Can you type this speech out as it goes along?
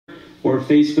or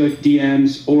Facebook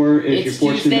DMs, or if you're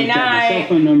fortunate enough to have my cell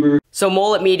phone number. So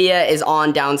Mullet Media is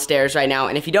on downstairs right now,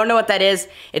 and if you don't know what that is,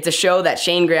 it's a show that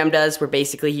Shane Graham does where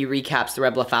basically he recaps the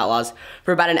Red Bluff Outlaws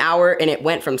for about an hour, and it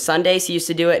went from Sundays he used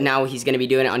to do it, now he's going to be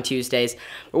doing it on Tuesdays.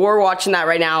 But we're watching that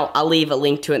right now. I'll leave a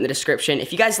link to it in the description.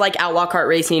 If you guys like Outlaw Kart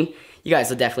Racing, you guys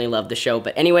will definitely love the show.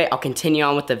 But anyway, I'll continue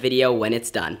on with the video when it's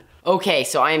done. Okay,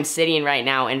 so I am sitting right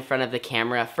now in front of the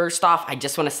camera. First off, I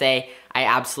just want to say I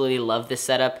absolutely love this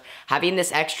setup. Having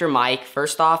this extra mic,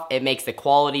 first off, it makes the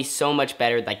quality so much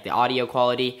better, like the audio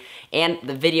quality, and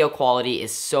the video quality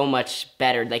is so much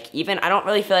better. Like even, I don't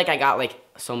really feel like I got like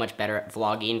so much better at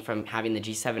vlogging from having the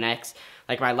G7X,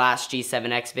 like my last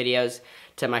G7X videos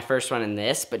to my first one in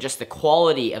this, but just the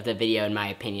quality of the video, in my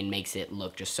opinion, makes it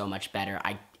look just so much better.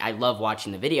 I love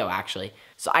watching the video, actually.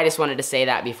 So I just wanted to say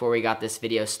that before we got this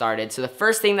video started. So the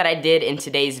first thing that I did in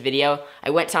today's video,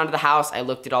 I went down to the house, I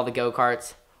looked at all the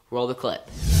go-karts, roll the clip.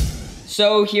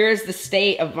 So here's the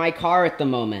state of my car at the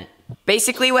moment.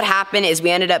 Basically what happened is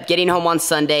we ended up getting home on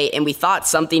Sunday and we thought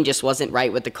something just wasn't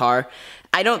right with the car.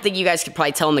 I don't think you guys could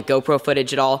probably tell in the GoPro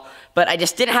footage at all, but I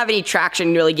just didn't have any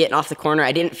traction really getting off the corner.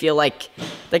 I didn't feel like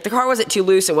the car wasn't too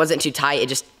loose, it wasn't too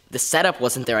tight, the setup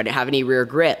wasn't there. I didn't have any rear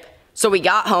grip. So we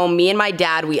got home, me and my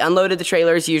dad, we unloaded the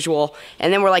trailer as usual,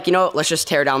 and then we're like, you know what, let's just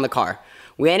tear down the car.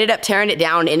 We ended up tearing it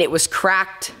down and it was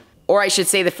cracked, or I should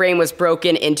say the frame was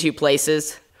broken in 2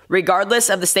 places. Regardless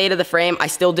of the state of the frame, I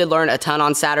still did learn a ton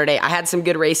on Saturday. I had some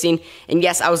good racing, and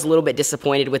yes, I was a little bit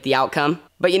disappointed with the outcome.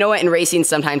 But you know what, in racing,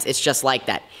 sometimes it's just like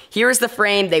that. Here's the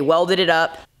frame, they welded it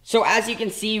up. So as you can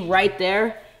see right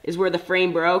there is where the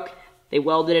frame broke. They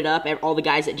welded it up, all the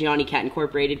guys at Gianni Cat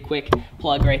Incorporated, quick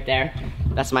plug right there.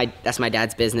 That's my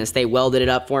dad's business. They welded it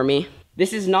up for me.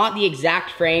 This is not the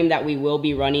exact frame that we will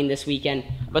be running this weekend,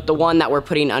 but the one that we're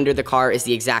putting under the car is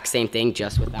the exact same thing,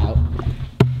 just without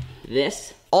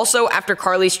this. Also, after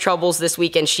Carly's troubles this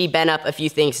weekend, she bent up a few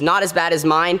things. Not as bad as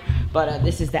mine, but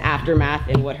this is the aftermath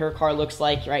and what her car looks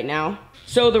like right now.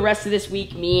 So the rest of this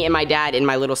week, me and my dad and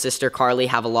my little sister Carly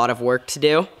have a lot of work to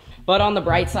do. But on the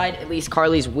bright side, at least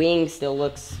Carly's wing still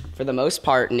looks, for the most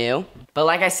part, new. But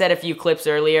like I said a few clips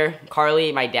earlier,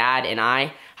 Carly, my dad, and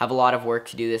I have a lot of work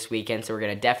to do this weekend, so we're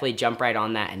gonna definitely jump right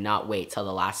on that and not wait till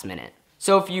the last minute.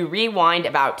 So if you rewind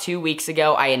about 2 weeks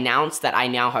ago, I announced that I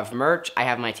now have merch. I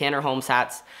have my Tanner Holmes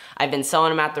hats. I've been selling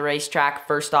them at the racetrack.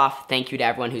 First off, thank you to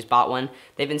everyone who's bought one.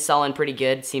 They've been selling pretty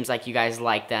good. Seems like you guys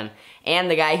like them. And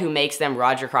the guy who makes them,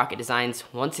 Roger Crockett Designs,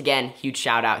 once again, huge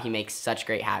shout out. He makes such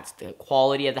great hats. The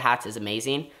quality of the hats is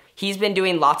amazing. He's been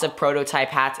doing lots of prototype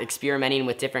hats, experimenting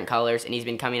with different colors, and he's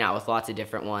been coming out with lots of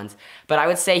different ones. But I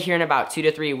would say here in about 2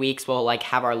 to 3 weeks, we'll like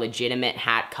have our legitimate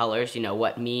hat colors, you know,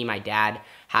 what me, my dad,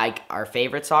 our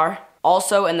favorites are.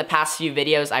 Also, in the past few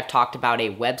videos, I've talked about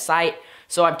a website.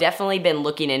 So I've definitely been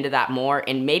looking into that more,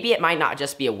 and maybe it might not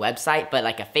just be a website, but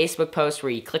like a Facebook post where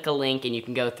you click a link and you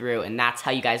can go through, and that's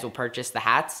how you guys will purchase the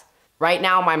hats. Right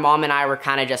now, my mom and I were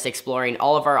kind of just exploring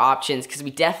all of our options because we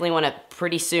definitely want to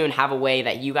pretty soon have a way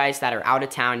that you guys that are out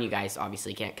of town, you guys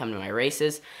obviously can't come to my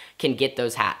races, can get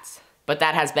those hats. But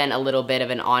that has been a little bit of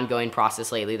an ongoing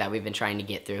process lately that we've been trying to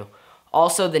get through.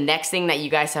 Also, the next thing that you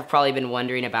guys have probably been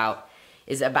wondering about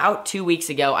is about 2 weeks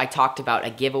ago, I talked about a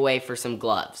giveaway for some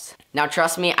gloves. Now,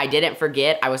 trust me, I didn't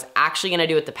forget. I was actually gonna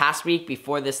do it the past week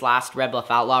before this last Red Bluff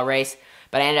Outlaw race,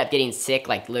 but I ended up getting sick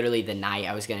like literally the night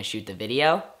I was gonna shoot the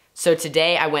video. So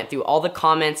today, I went through all the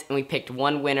comments and we picked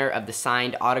one winner of the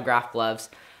signed autographed gloves,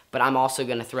 but I'm also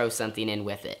gonna throw something in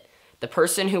with it. The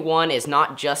person who won is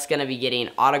not just gonna be getting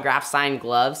autographed signed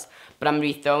gloves, but I'm gonna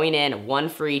be throwing in one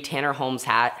free Tanner Holmes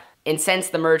hat. And since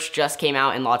the merch just came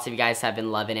out and lots of you guys have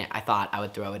been loving it, I thought I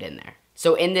would throw it in there.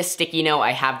 So in this sticky note,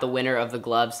 I have the winner of the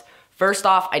gloves. First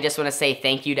off, I just want to say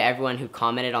thank you to everyone who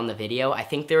commented on the video. I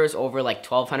think there was over like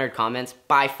 1,200 comments,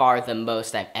 by far the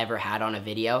most I've ever had on a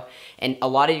video. And a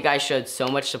lot of you guys showed so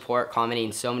much support,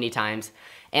 commenting so many times.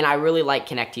 And I really like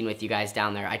connecting with you guys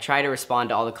down there. I try to respond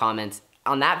to all the comments.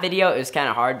 On that video, it was kind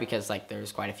of hard because like there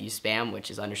was quite a few spam,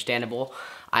 which is understandable.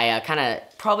 I kind of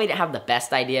probably didn't have the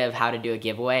best idea of how to do a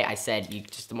giveaway. I said,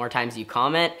 just the more times you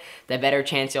comment, the better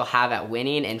chance you'll have at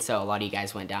winning. And so a lot of you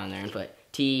guys went down there and put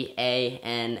TANNER,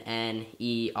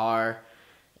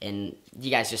 and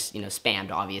you guys just, you know, spammed,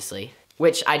 obviously.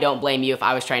 Which I don't blame you. If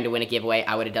I was trying to win a giveaway,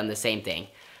 I would have done the same thing.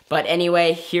 But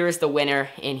anyway, here's the winner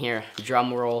in here.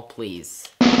 Drum roll, please.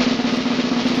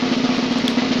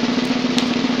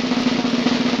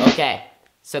 Okay,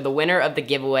 so the winner of the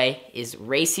giveaway is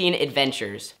Racing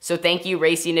Adventures. So thank you,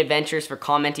 Racing Adventures, for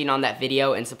commenting on that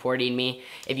video and supporting me.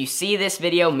 If you see this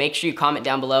video, make sure you comment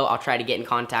down below. I'll try to get in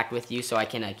contact with you so I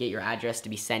can get your address to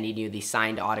be sending you these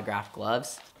signed autographed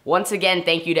gloves. Once again,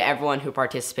 thank you to everyone who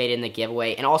participated in the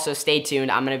giveaway, and also stay tuned.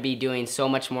 I'm going to be doing so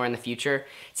much more in the future.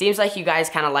 It seems like you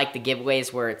guys kind of like the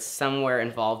giveaways where it's somewhere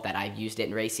involved that I've used it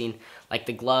in racing, like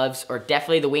the gloves or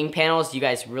definitely the wing panels. You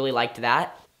guys really liked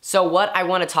that. So what I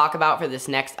want to talk about for this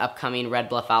next upcoming Red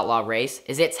Bluff Outlaw race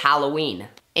is it's Halloween.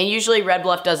 And usually Red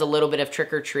Bluff does a little bit of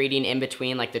trick-or-treating in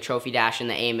between, like the Trophy Dash and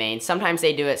the A Main. Sometimes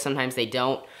they do it, sometimes they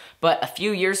don't. But a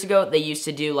few years ago, they used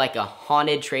to do like a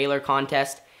haunted trailer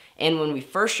contest. And when we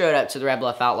first showed up to the Red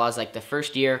Bluff Outlaws, like the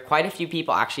first year, quite a few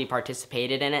people actually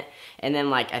participated in it. And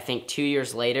then like I think 2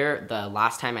 years later, the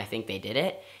last time I think they did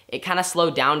it, it kind of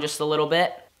slowed down just a little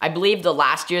bit. I believe the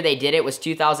last year they did it was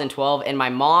 2012, and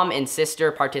my mom and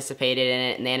sister participated in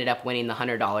it, and they ended up winning the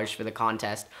 $100 for the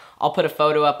contest. I'll put a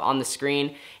photo up on the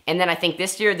screen. And then I think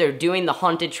this year they're doing the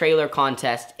haunted trailer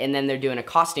contest, and then they're doing a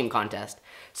costume contest.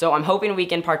 So I'm hoping we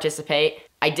can participate.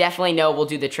 I definitely know we'll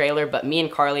do the trailer, but me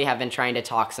and Carly have been trying to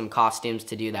talk some costumes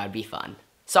to do. That would be fun.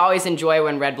 So I always enjoy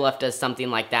when Red Bluff does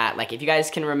something like that. Like if you guys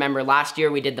can remember last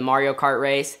year we did the Mario Kart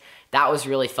race. That was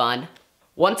really fun.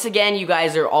 Once again, you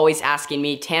guys are always asking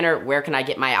me, Tanner, where can I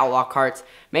get my Outlaw carts?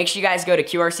 Make sure you guys go to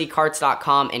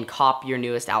qrccarts.com and cop your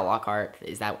newest Outlaw cart.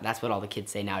 That's what all the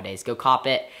kids say nowadays. Go cop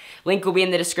it. Link will be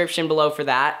in the description below for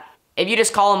that. If you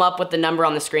just call them up with the number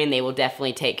on the screen, they will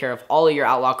definitely take care of all of your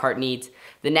Outlaw cart needs.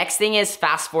 The next thing is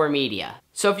Fast4 Media.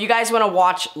 So if you guys want to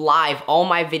watch live all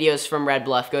my videos from Red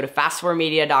Bluff, go to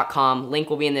fast4media.com. Link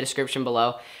will be in the description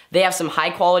below. They have some high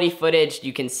quality footage.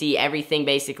 You can see everything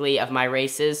basically of my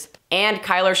races. And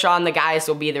Kyler Shaw and the guys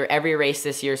will be there every race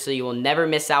this year, so you will never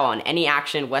miss out on any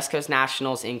action, West Coast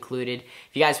Nationals included.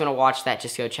 If you guys want to watch that,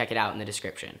 just go check it out in the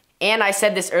description. And I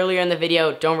said this earlier in the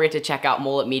video, don't forget to check out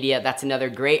Mullet Media. That's another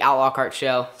great Outlaw Kart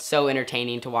show. So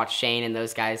entertaining to watch Shane and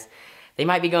those guys. They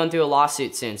might be going through a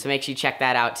lawsuit soon, so make sure you check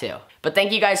that out too. But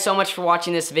thank you guys so much for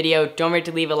watching this video. Don't forget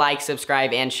to leave a like,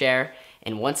 subscribe, and share.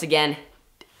 And once again,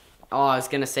 oh, I was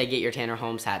gonna say get your Tanner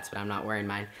Holmes hats, but I'm not wearing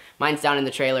mine. Mine's down in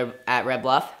the trailer at Red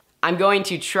Bluff. I'm going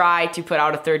to try to put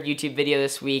out a third YouTube video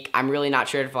this week. I'm really not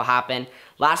sure if it'll happen.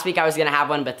 Last week I was gonna have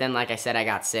one, but then like I said, I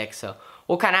got sick, so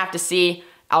we'll kind of have to see.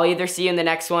 I'll either see you in the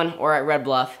next one or at Red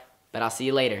Bluff, but I'll see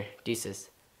you later. Deuces.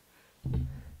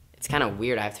 It's kind of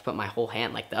weird. I have to put my whole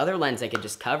hand. Like the other lens, I could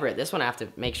just cover it. This one, I have to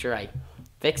make sure I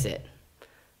fix it.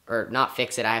 Or not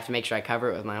fix it. I have to make sure I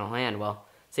cover it with my whole hand. Well,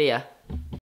 see ya.